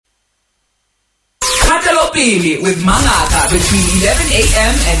Katelopili with Mmangaka between 11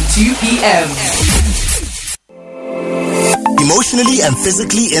 a.m. and 2 p.m. Emotionally and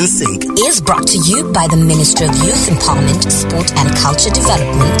physically in sync is brought to you by the Ministry of Youth Empowerment, Sport and Culture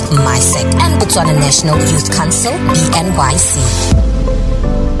Development, MISEC, and Botswana National Youth Council, BNYC.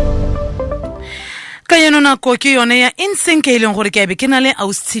 Ka yona ko ke yone ya insync e leng gore ke be ke na le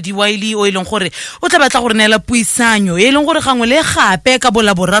Tshidi M Wyllie o e leng gore o tla batla gore nela puisanyo e leng gore gangwe le gape ka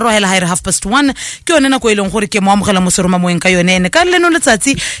bola boraro hela ha 1:30 ke yone nako e leng gore ke mo amogela mo seroma moeng ka yone ene ka leno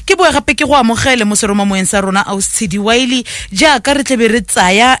letsatsi ke boe gape ke go amogela mo seroma moeng sa rona Tshidi M Wyllie ja ka re tlebe re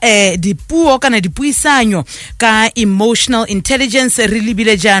tsaya dipuo kana dipuisanyo ka emotional intelligence re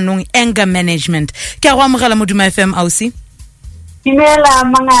libile jaanong anger management ke a go amogela mo Duma FM ausi. Dimela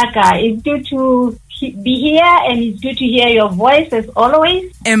Mmangaka, it's good to be here and it's good to hear your voice as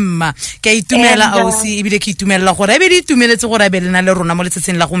always. Emma ke itumela ausi ibile ke itumela gore be di tumeletse gore be lena le rona mo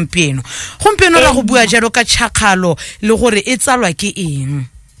letsatsing la gompieno ra go bua jalo ka tshakgalo le gore e tsalwa ke eng.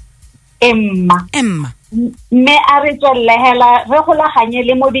 Emma me a re tswelehela re go laganye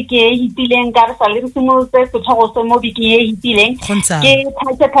le mo bikeng hitileng ka re sa le simolotse sethogo se mo bikeng hitileng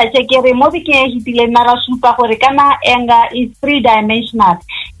ke thathe ke re mo bikeng hitileng mara supa gore kana anger is three-dimensional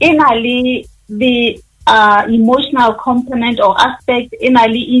inali the emotional component or aspect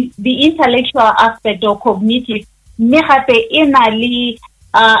inali the intellectual aspect or cognitive me gape inali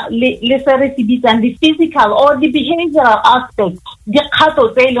le services and the physical or the behavioral aspect di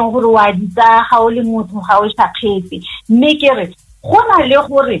kgato tse leng gore wa ditsa ga o le motho ga o tshakgetse mme ke re gona le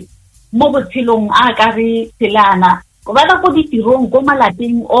gore mo botshelong a ka re tselana go bana go ditirong go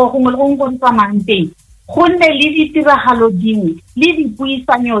malapeng o go le go ntsamanteng gonne le ditiragalo dingwe le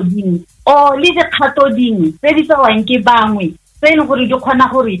dipuisanyo dingwe o le dikgato dingwe tse di tsawang ke bangwe tse leng gore di kgona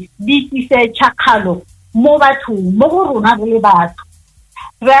gore di tsise tshakgalo mo bathong mo go rona re le batho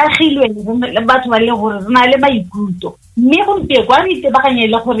ra khilwe le batho ba le gore rena le maikuto mme go mpe kwa re tebaganye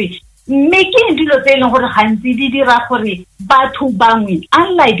le gore mme ke dilo tse leng gore gantsi di dira gore batho bangwe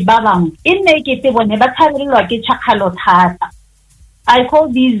unlike ba bangwe e nne ke te bone ba tshabelelwa ke tshakgalo thata. I call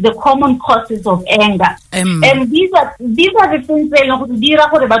these the common causes of anger. And these are the things tse leng gore di dira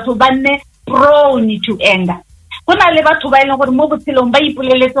gore batho ba nne prone to anger. Gona le batho ba leng gore mo botshelong ba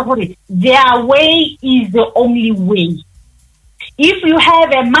ipoleletse gore their way is the only way. If you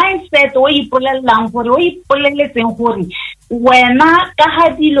have a mindset o ipolelang gore o ipoleletseng gore wena ka ha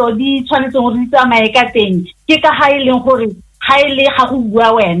dilo di tshwanetse go ritsa maeka teng ke ka ha ile gore ha ile ga go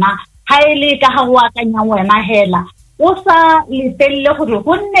bua wena ha ile ka ga go akanya wena hela o sa letelle gore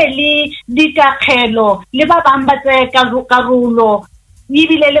go nne le dikakgelo le ba bang ba tse karolo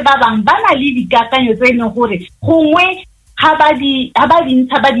ibile le ba bang ba na le dikakanyo tse leng gore gongwe habadi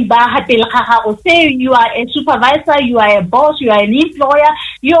ntsha ba di ba hatele ga gago. Say you are a supervisor, you are a boss, you are an employer,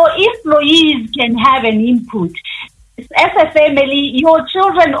 your employees can have an input. As a family, your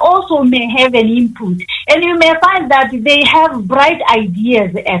children also may have an input, and you may find that they have bright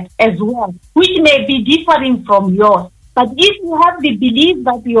ideas as well, which may be differing from yours. But if you have the belief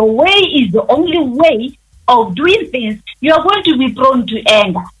that your way is the only way of doing things, you are going to be prone to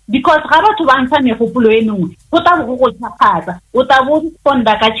anger. Because ga batho ba ntse megopolo e nngwe go tla go tshakatsa o tla bo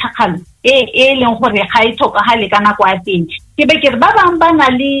fonda ka tshakalo e leng gore ga e tlhoka ga le kana kwa teng ke be ke re ba bang ba na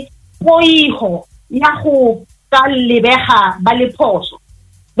le poiho ya go ka lebega ba le phoso.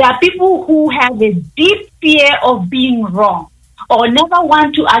 There are people who have a deep fear of being wrong or never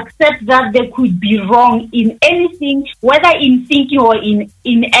want to accept that they could be wrong in anything, whether in thinking or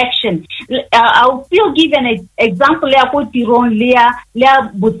in action. I'll still give an example. Lea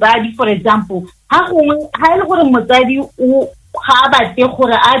Botsadi, for example. Ha ile gore motsadi o ga ba te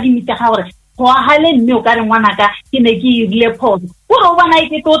gore a dimita ga gore go hale mme o ka re ngwanaka ke ne ke ile phoso gore o bana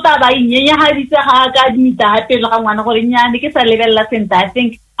ke tota ba inyenya ha ditse ga ka dimita ha pele ga ngwana gore nyane ke sa lebella senta. I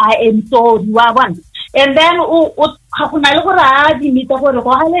think I am sorry wa bona. And then o ga gona le gore a dimita gore go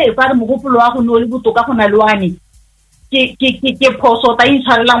hale e ka re mogopolo wa go no le botoka gona le wane ke phoso ta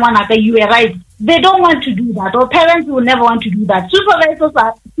intshwarela ngwanaka. You are right. They don't want to do that, or parents will never want to do that. Supervisors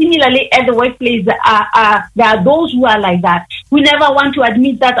are similarly at the workplace. There are those who are like that, who never want to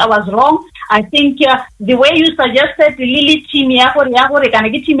admit that I was wrong. I think the way you suggested, Lily team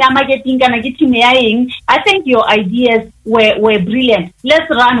marketing, I think your ideas were brilliant. Let's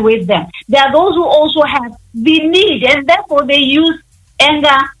run with them. There are those who also have the need, and therefore they use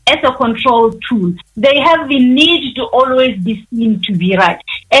anger as a control tool. They have the need to always be seen to be right.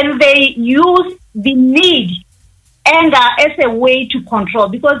 And they use the need, anger, as a way to control,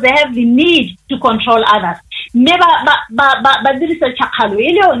 because they have the need to control others. Never ba dirisa tshakalo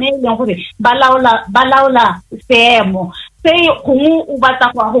ile one ile gore balaola seemo se go o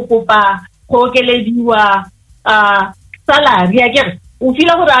batla go kopa go kelediwa salary again. O feel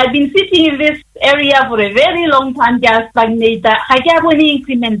like I've been sitting in this area for a very long time, just stagnate. I can't any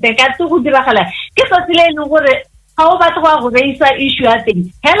increment. I can't do the Rakala. Get us to how about raise issue? I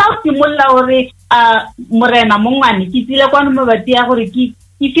think. Hello, Simula or Morena Mongani, Kitila Quanamatia or Ki.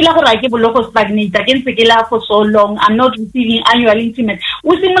 If you like a local stagnate against the Gila for so long, I'm not receiving annual increment.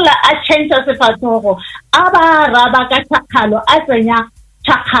 Usimula, I change as a fatoro. Aba Rabaka Chakalo, Asanya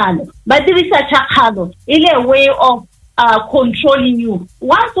Chakalo. But there is a Chakalo in a way of controlling you.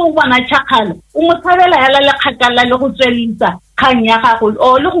 Once over a chakal, Umutavela Hakala Lohuzelisa, Kanya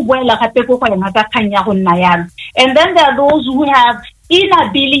or Luhuela Hatepo Kanya Nayan. And then there are those who have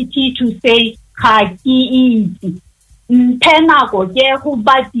inability to say Haki.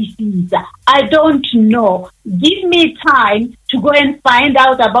 I don't know. Give me time to go and find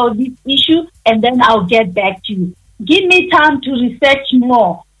out about this issue and then I'll get back to you. Give me time to research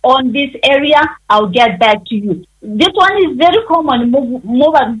more on this area, I'll get back to you. This one is very common.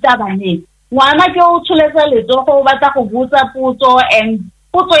 Wana go to level puto and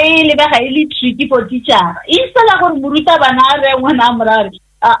puto really tricky for teacher. Give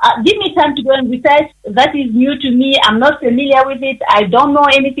me time to go and research. That is new to me. I'm not familiar with it. I don't know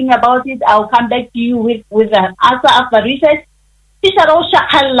anything about it. I'll come back to you with an answer after research. Teacher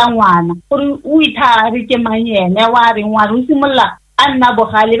Anna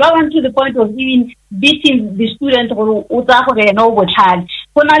Bohali, I went to the point of even beating the student or Utahore and overchild.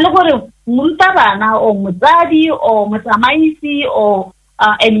 When I look at Mutabana or Muzadi or Mutamaisi or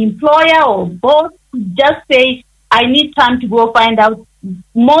an employer or both, just say, I need time to go find out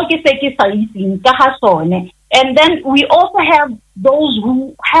more. And then we also have those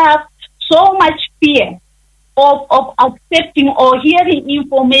who have so much fear of accepting or hearing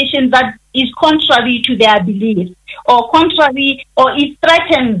information that is contrary to their beliefs or contrary or it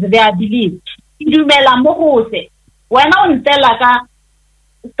threatens their beliefs. When on telaka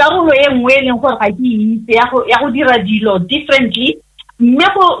Karulo M Wyllie for Haiti, differently.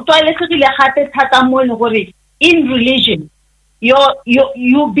 In religion,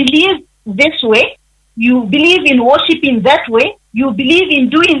 you believe this way, you believe in worshiping that way, you believe in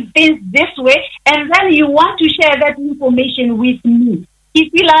doing things this way, and then you want to share that information with me.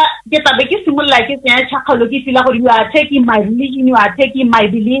 If you are taking my religion, you are taking my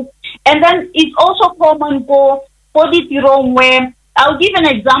belief, and then it's also common for the wrong way. I'll give an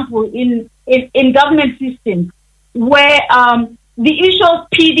example in government systems where the issue of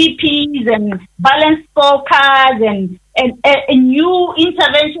PDPs and balanced scorecards and new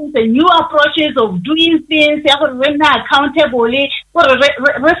interventions and new approaches of doing things, accountable,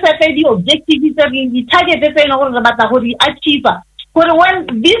 the objectives, the target, but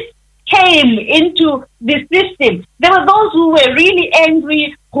when this came into the system, there were those who were really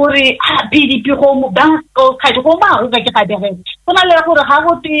angry for PDP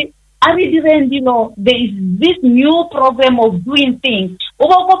there is this new program of doing things.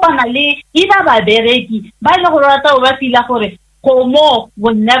 Without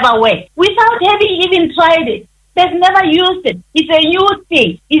having even tried it. They've never used it. It's a new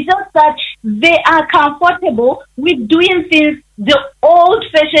thing. It's just that they are comfortable with doing things the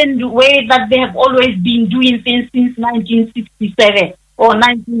old-fashioned way that they have always been doing things since 1967 or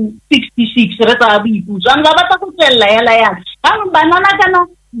 1966.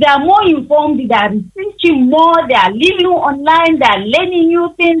 They are more informed, they are researching more, they are living online, they are learning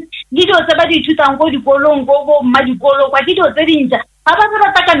new things. We feel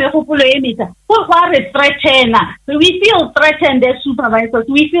threatened the supervisors,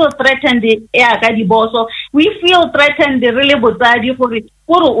 we feel threatened the air boss, we feel threatened the reliable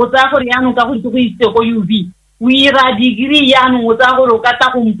we are degree yan without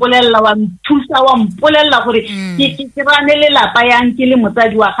kata umpolela wa tusa wa mpolela hore kiranela payan kile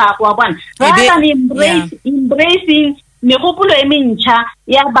motadi wa gago ban rather than embracing megopolo e mentšha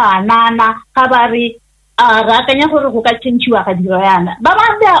ya banana ga ba re ratanya gore go ka tshentšiwa ga dilo yana ba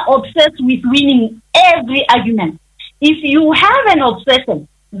ba they are obsessed with winning every argument. If you have an obsession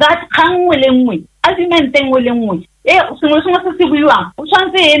that gangwe le nngwe argument engwe le nngwe all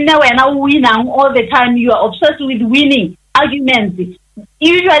the time, you are obsessed with winning arguments.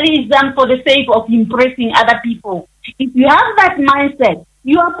 Usually it's done for the sake of impressing other people. If you have that mindset,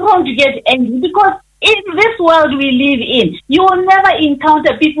 you are prone to get angry because in this world we live in, you will never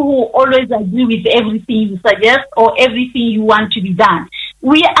encounter people who always agree with everything you suggest or everything you want to be done.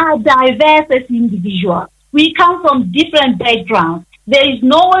 We are diverse as individuals. We come from different backgrounds. There is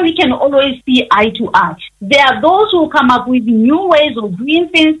no way we can always see eye to eye. There are those who come up with new ways of doing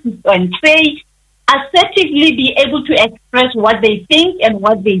things and say, assertively be able to express what they think and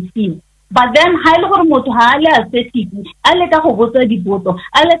what they feel. but then ha ile gore motho ha le asetifi a le ka go botsa dipotso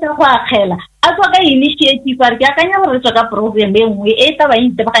a le ka go akgela a tswa ka initiative a re ke akanya gore tswa ka program e nngwe e tla ba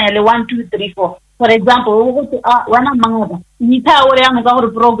intebaganya le 1 2 3 4 for example wana Mmangaka nitha o re yang ka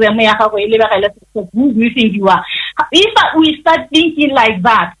gore program ya gago e lebagela who do you think you are? If we start thinking like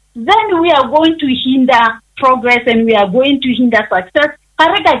that, then we are going to hinder progress and we are going to hinder success.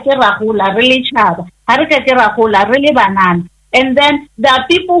 And then there are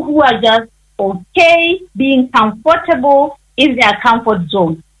people who are just okay being comfortable in their comfort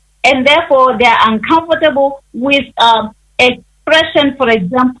zone, and therefore they are uncomfortable with expression, for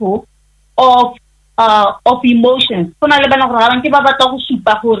example, of emotions.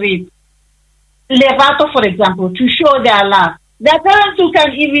 Lerato, for example, to show their love. There are parents who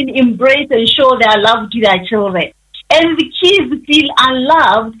can even embrace and show their love to their children. And the kids feel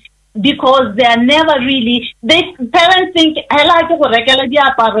unloved because they are never really, parents think, that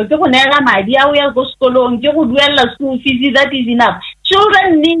is enough.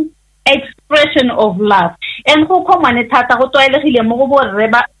 Children need expression of love. And who come on a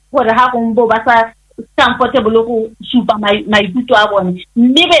comfortable local super my good one.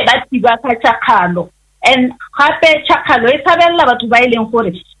 Maybe that's the chakalo. And happy chakalo is a to violent for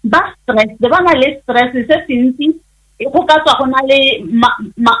it. But stress, the one less stress is a since Hokasa Honale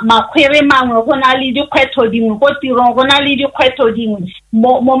Maquere Man, Honali do quetoding, what you Honali do quetoding,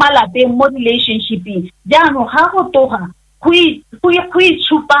 Momala be more relationship. Jano Hako Toha, qui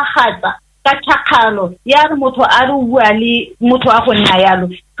super hata. Kachakalo, yar moto aru wali moto ahonayalo.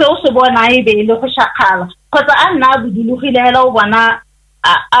 So bona ibe lo shakala. Cause I now do look wana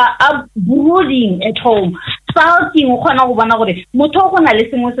brooding at home. Salting ukona ubana gore. Moto kona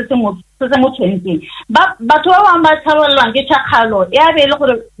listen mo se twenty. But wa talo lange chakalo. Yabe lo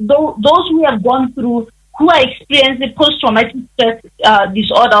those who have gone through, who are experiencing post-traumatic stress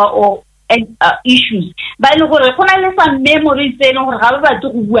disorder or issues. But no gore kona le some memories tse no gore ga ba to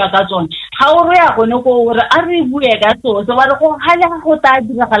go bua ka tsone. Ha o re ya gone go gore a re bue ka so ba re go hala go ta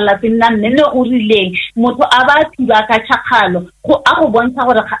dira ga la tsena nne o rileng motho a ba thiba ka chakalo go a go bontsha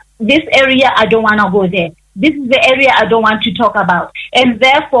gore this area I don't want to go there. This is the area I don't want to talk about. And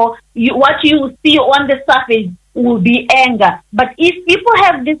therefore what you see on the surface will be anger. But if people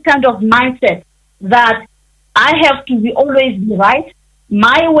have this kind of mindset that I have to always be right,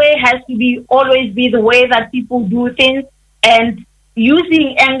 my way has to always be the way that people do things, and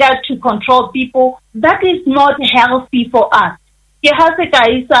using anger to control people, that is not healthy for us. Say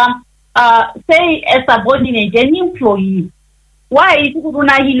a subordinate, an employee, why is it 1,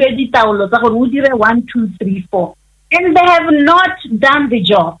 2, 3, 4? And they have not done the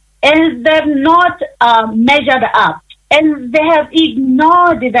job, and they have not measured up, and they have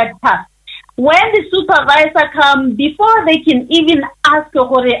ignored that task. When the supervisor comes, before they can even ask is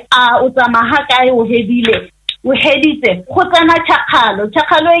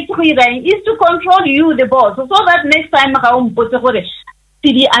to control you, the boss, so that next time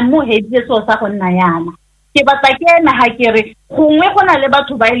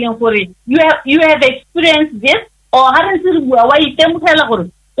you have experienced this, or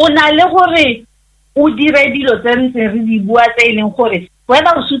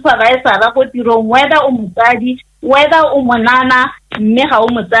whether o supervisor ba go tirong, whether o motsadi, whether o monana mme ga o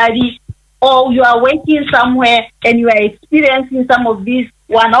motsadi, or you are working somewhere and you are experiencing some of this,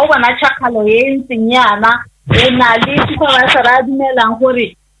 wana o bona chakalo e ntsenyana e na le supervisor a dumelang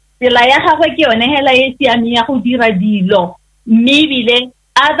gore tsela ya gagwe ke yone hela e siame ya go dira dilo, maybe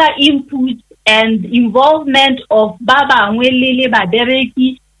other input and involvement of ba bangwe le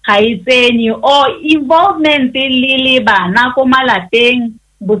babereki or involvement le bana ko malapeng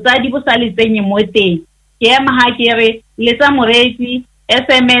botsadi bo sa letsenye mo teng ke ema ha kere le tsa moreki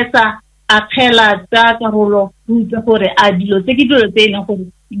SMS a phela tsa karolo tsa gore a dilo tse ke dilo tse leng gore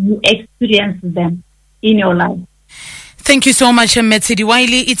you experience them in your life. Thank you so much, Tshidi M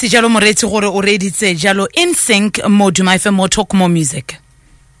Wyllie. It's jalo moretsi gore o reditse jalo in sync mo Duma FM mo talk more music.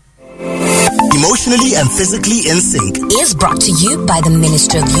 Emotionally and physically in sync is brought to you by the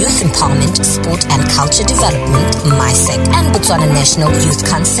Ministry of Youth Empowerment, Sport and Culture Development, MySec, and Botswana National Youth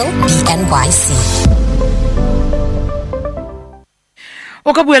Council, BNYC.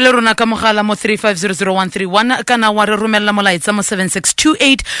 O ka bua le rona ka mogala mo 3500131 kana wa re romella molaetsa mo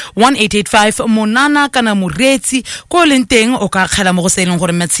 76281885 monana kana moretsi ko lenteng o ka kgela mo go seleng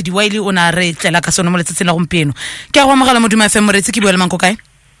gore Tshidi M Wyllie o na re tlela ka sone mo letsetsa la gompieno ke a go mogala mo Duma FM moretsi ke bua le mang ko kae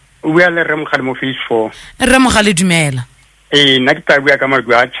o bua le Remogale mo Phase 4 Remogale dumela nna ke tla bua ka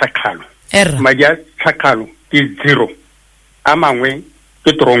madi a chakalo madi a chakalo ke 0 a mangwe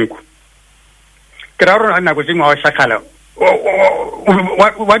ke tronko ke ra rona nako tse ngwa wa chakalo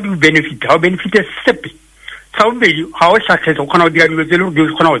what do you benefit? How benefit is sepi. Sa o be how success o khona o dira dilo tselo di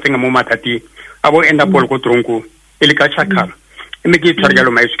khona o tsenga mo matati a bo enda polo go tronko ele ka chakala mme ke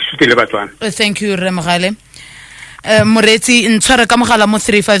tshwarelo mai sutile batswana. Thank you Remagale. Moretsi ntshwara ka mogala mo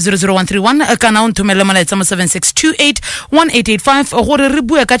 35000131 kana o nthomela molaetsa mo 76281885 gore re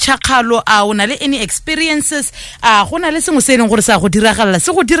bua ka tshakgalo a ona le any experiences a gona le sengwe se leng gore sa go diragalla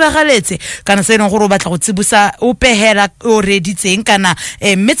se go diragaletse kana se leng gore o batla go tsibusa o pehela o reditseng kana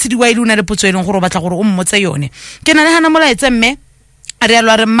Tshidi wa ile una le potso e leng gore o batla gore o mmotse yone ke na le hana molaetsa mme re a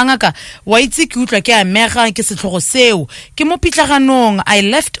lwa re Mmangaka wa itse ke utlwa ke a mega ke setlhogo seo ke mo pitlaganong I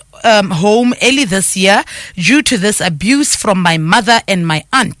left home early this year due to this abuse from my mother and my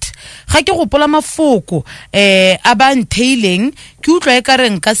aunt. Ga ke gopola mafoko a ba ntheileng ke utlwa e ka re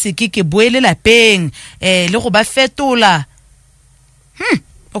nka se ke boele lapeng le go ba fetola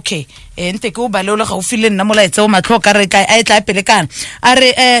okay ente ke o baleola ga o file nna molaetsa o matlho ka re ka a tla pele kana a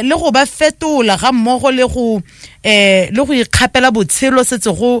re le go ba fetola ga mmogo le go ikgapela botshelo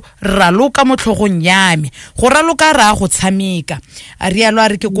setse go raloka motlhogong yame go raloka ra go tshameka a rialo a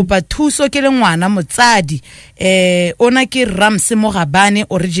re ke kopa thuso ke le ngwana motsadi ona ke Ramse Mogabane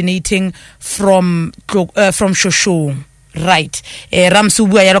originating from Shoshong. Right Ramse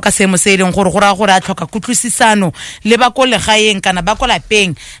bua ya lo ka semo se ileng gore go ra gore a tlhoka kutlwisisano le ba ko legaeng kana ba ko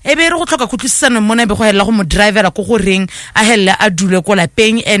lapeng e be re go tlhoka kutlwisisano mona be go hela go mo drivera go go reng a hella a dule ko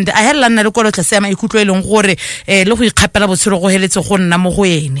lapeng and a hella nna le ko lo tlase ma ikutlo e leng gore le go ikgapela botshelo go heletse go nna mo go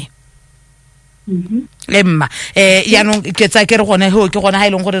ene emma ya no ke tsa ke re gone ho ke gona ha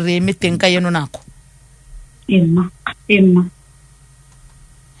ileng gore re emeteng ka yeno nako emma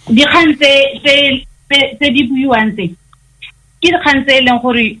di khantse se di buiwang tse ke dikgantse e leng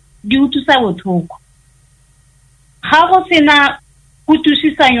gore di utusa botlhoko ga go sena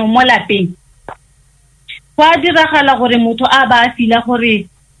kutusisanyo mo lapeng go a diragala gore motho a ba a fila gore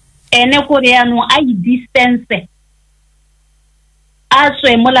ene gore yaanong a distance a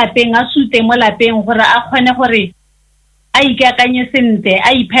tswe mo lapeng a sute mo lapeng gore a kgone gore a ikakanye sentle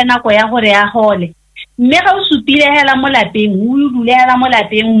a iphe nako ya gore a gole mme ga o supile hela mo lapeng o dule hela mo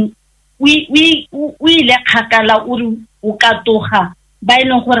lapeng o ile kgakala o re o ka toga ba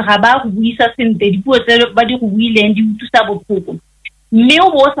ileng gore ga ba go buisa sentle dipuo tse ba di go buileng di utusa botlhoko mme o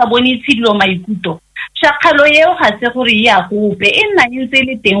bo sa bone tshidilo maikuto tshakgalo eo ga se gore ya kope e nna ntse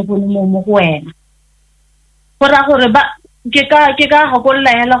le teng go mo go wena gore ba ke ka ga go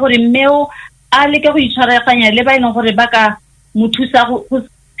lla gore mmeo a le ke go itshwareganya le ba ileng gore ba ka mothusa go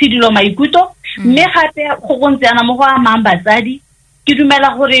tshidilo maikuto mme gape go gontsana mo go amang batsadi ke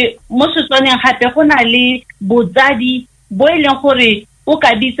dumela gore mo setswaneng gape go na le botsadi bo e leng gore o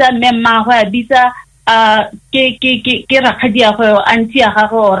ka bitsa mmemma go a bitsa ke rakgadi ya go auntie ya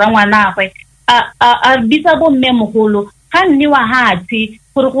gago ra ngwana gagwe a bitsa bo mmemogolo ga nniwa hatsi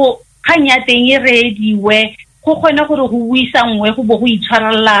gore go kganya teng e rediwe go kgone gore go buisa nngwe go bo go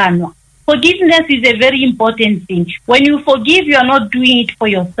itshwarellanwa. Forgiveness is a very important thing. When you forgive, you are not doing it for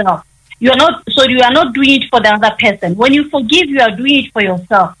yourself. You are not doing it for the other person. When you forgive, you are doing it for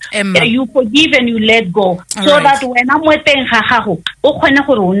yourself. You forgive and you let go. So right. That when I'm weteng gago, o kgone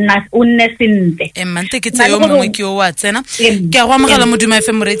gore o nne sente. Nte ke tsa yo mongwe ke o wa tsena. Ke a go amogela mo DUMA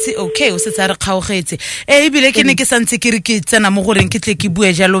FM retsi okay o se tsa re kgaogetse. Ebile ke ne ke santse ke re ke tsena mo goreng ke tle ke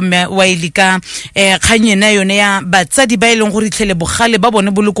bue jalo mme wa ilika kganyena yone ya batsadi ba ileng gore itlhele bogale ba bone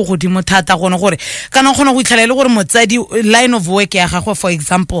boloko godimo thata gone gore kana gona go itlhela le gore motsadi line of work ya gago for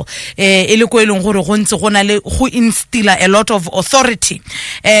example ele ko eleng gore go ntse go na le go instilla a lot of authority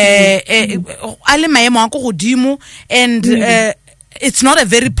ale maemo a go godimo and it's not a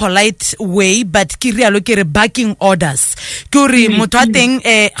very polite way but ke rialo ke re backing orders ke re motho a teng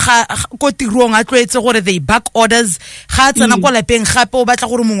ga go tirong a tlwetse gore they back orders ga tsena kwa lapeng gape o batla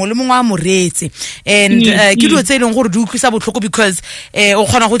gore mongwe le mongwe a moretse and ke dilo tse leng gore di utlwisa botlhoko because o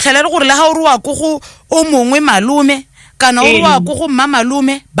kgona go tlhelela gore le ha o re wa go o mongwe malome kana o wa go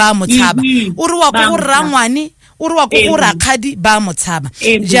mamalume ba motshaba o re wa go rangwane o re wa go rakgadi ba motshaba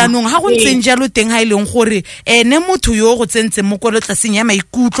jaanong ha go ntseng jalo teng ha ileng gore ene motho yo go tsentse mo kolo tlaseng ya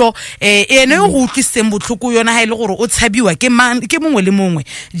maikutlo ene yo go utlwiseng botlhoko yona ha ile gore o tshabiwa ke mongwe le mongwe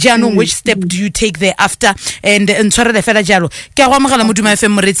jaanong which step do you take there after and ntshware le fela jalo ke a go amogela mo DUMA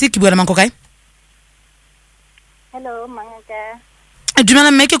FM moretsi ke bua le manko kae hello Mmangaka dumela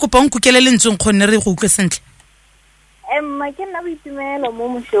mme ke kopa o nkukele le ntsong khone re go utlwe sentle Emma ke nna Boitumelo mo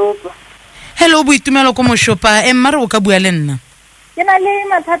Moshopa. Hello Boitumelo ko Moshopa emma re o ka bua le nna. Ke na le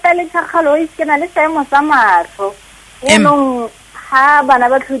mathata le tshagalo ke na le seemo sa matlo. Enong ha bana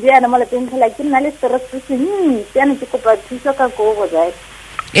ba tlhodiana mo lapeng tlhela ke na le stress se tsena ke kopa thuso ka go go ja.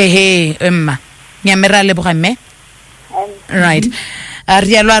 Emma nya mera le bogamme. right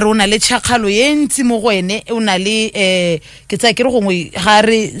rialo a re o na le tšhakgalo ye ntsi mo go ene o na le ke tsaya ke re gongwe ga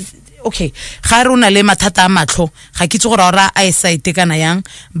re okay ga re o na le mathata a matlho ga ke itse gore ora eyesight kana yang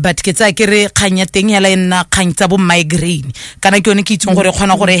but ke tsaya ke re kganya teng ya la nna kgang tsa bo migraine kana ke yone ke itseng gore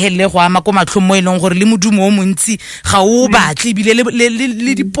kgona gore hele go ama ko matlho mo eleng gore le modumo o montsi ga o batle bile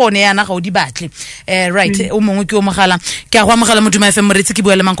le dipone yana ga o di batle right o mongwe ke o mogala ke a go amogela moduma FM moretsi ke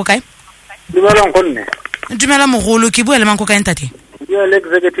bua le mang ko kae Dumelang konne dumela mogolo ke bua le mang ko kae ntate ya le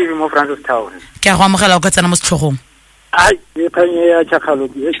executive mo Francis Town ke a go amogela o ka tsena mo setlhogong ai e khanye ya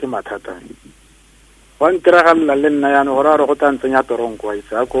tšhakgalo ke ke mathata wa ntiragalla le nna yana gore re go tantsenya toronko wa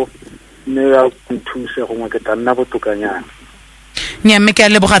isako ne ya nthuse gongwe ke tanna botukanyana nyame ke a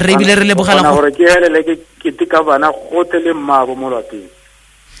leboga re bile re lebogela gore ke helele ke tika bana gote le mmabo mo lwateng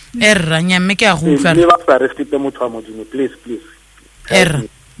erra nyame ke a go utlwa le ba sa restipe motho wa modimo please erra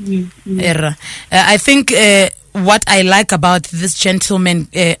I think what I like about this gentleman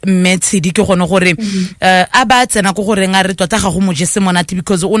Tshidi ke gone gore a ba tsena go gore nga re tota ga go moje se monate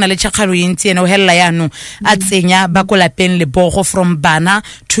because o na le tšhakgalo ye ntsi ene o hella yano a tsenya ba ko lapeng le bogo from bana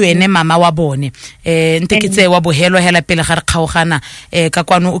to ene mama wa bone nte ke tse wa bohelo hela pele ga re kgaogana ka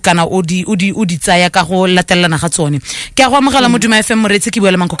kwano kana o di tsaya ka go latelana ga tsone ke a go amogela moduma FM moretsi ke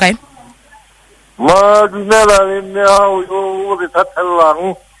bua le mang ko kae ma dumela le nne ha o re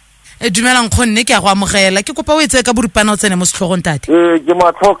thathellang dumelang khonne ke a go amogela ke kopa o etse ka borupana o tsene mo setlhogong tate ke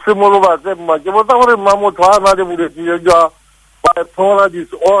matlhoksi mo lobatse mma ke botsa gore mma motho a na le bolwetse jwa bipolar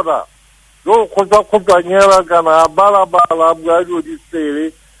disorder yo kgotsa kana bala bua dio di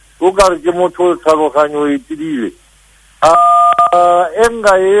sele o ka re ke motho o tlhaloganyo e tidile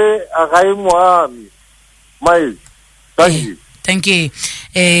enga e a ga e moami mai thank you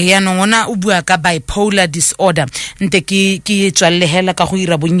ya nona o bua ka bipolar disorder nte ke tswalle hela ka go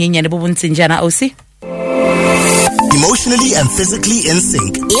ira bonyenyane bo bontseng jana ausi Emotionally and physically in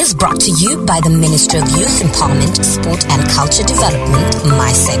sync is brought to you by the Ministry of Youth Empowerment, Sport and Culture Development,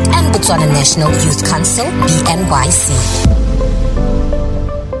 MySec, and Botswana National Youth Council, BNYC.